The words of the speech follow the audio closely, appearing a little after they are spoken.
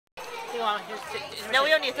on. No, we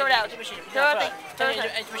don't need to throw it out. Intermission. Throw out the. Throw it out.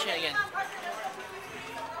 Intermission again.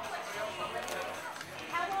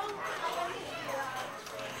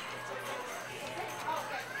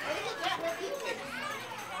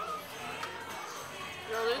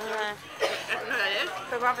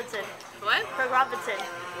 Craig Robinson. What? Craig Robinson.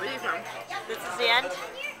 Where are you from? This is the end.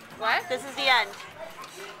 What? This is the end.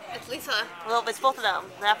 It's Lisa. Well, it's both of them.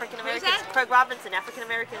 The African Americans. Who's that? Craig Robinson. African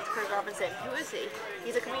Americans. Craig Robinson. Who is he?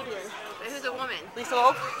 He's a comedian. Who's a woman? Lisa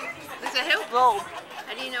Loeb. Lisa who? Loeb.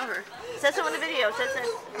 How do you know her? Says so in the video. Says her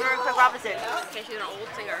and Craig Robinson. Okay, she's an old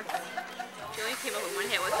singer. She only came up with one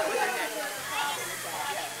hit. What's her hit?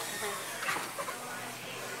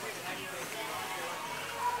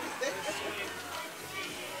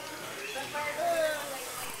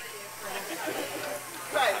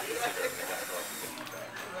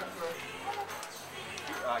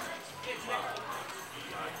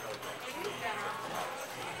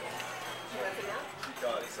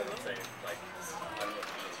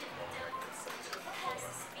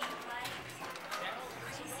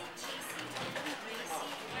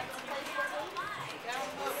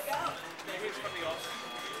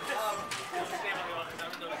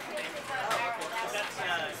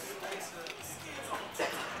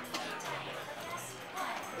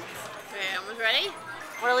 Okay, almost ready?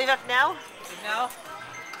 Want to leave after now? Leave now?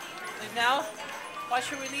 Leave now? Why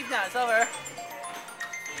should we leave now? It's over.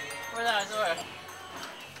 We're done. It's over.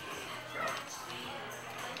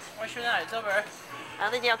 Why should we not? It's over. I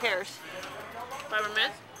don't think Dale cares. 5 more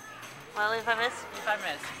minutes? Want to leave 5 minutes? 5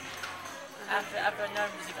 minutes. After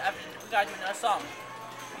another music, we gotta do another song.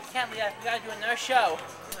 We can't leave. We gotta do another show.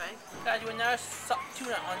 Okay. We gotta do another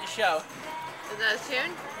tune on the show. Is that a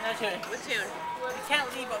tune? Another tune. What tune? We can't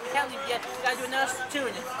leave yet. We gotta do another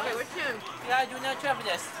tune. Okay, what tune? We gotta do another tune after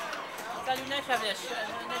this. We gotta do another tune after this.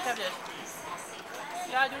 Another tune after this.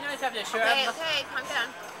 We gotta do another tune after this. Sure. Okay, calm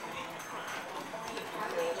down.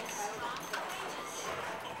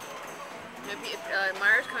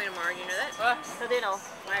 Myra's coming tomorrow, you know that? What? So they know.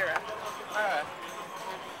 Myra. Alright.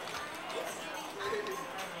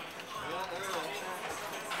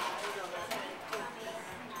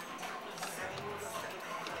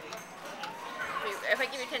 If I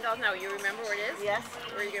give you $10 now, you remember where it is? Yes.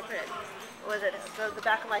 Where are you going to put it? What was it? The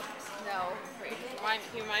back of my. No. Can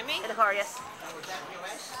you remind me? In the car, yes.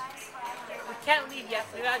 We can't leave yet.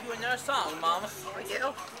 We gotta do another song, Mom. We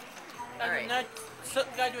do? We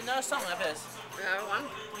gotta do another song after this. Another one?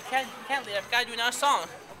 We can't leave. We gotta do another song.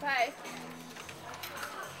 Okay.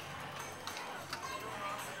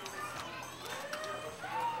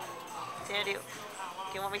 Santa, do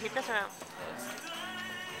you want me to keep this or no?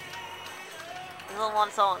 There's only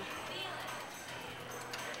one song.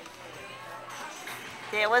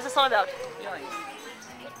 Yeah, what is the song about? Feelings.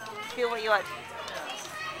 Feel what you want.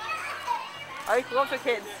 Are you close for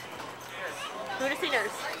kids? Who are the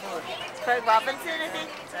singers? It's Craig Robinson, I think.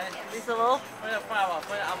 Lisa Loeb. What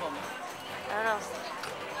album? I don't know.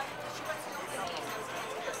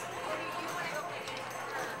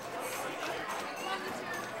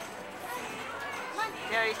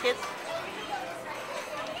 Yeah, are these kids?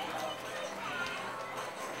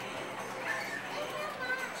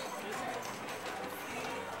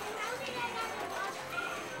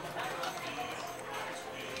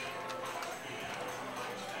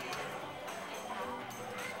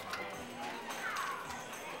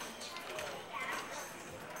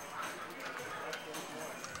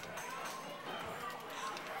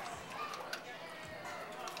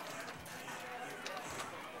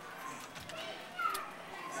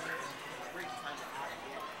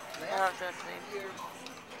 Oh, that's the name.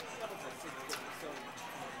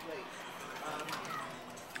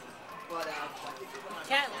 We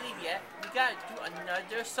can't leave yet. We gotta do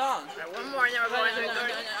another song. Right, one more and then we're going to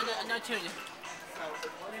Another tune.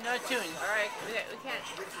 Another tune. Alright, we can't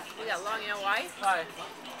do that long, you know why? Why?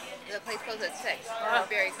 The place closes at 6. We're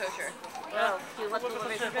very kosher. Oh, do you want to go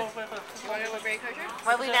very quickly? You want to go very kosher?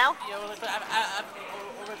 Why are we now? Yeah, we're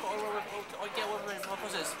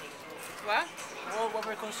closest. What?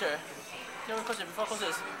 We're closer. Yeah, we're closer before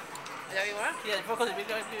closes. Is that what you want? Yeah, before closes. We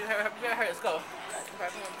gotta hurry. Let's go.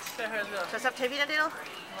 Let's go. So stop taping that deal? We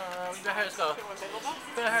gotta hurry. Let's go. Let's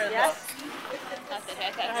Yes? That's it.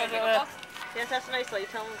 That's it. Yes, that's nicely.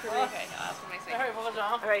 Tell them to me. Okay, that's what makes sense. Hurry, focus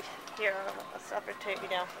on. Alright, here, I'll stop it tape you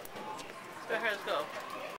now. Let's go.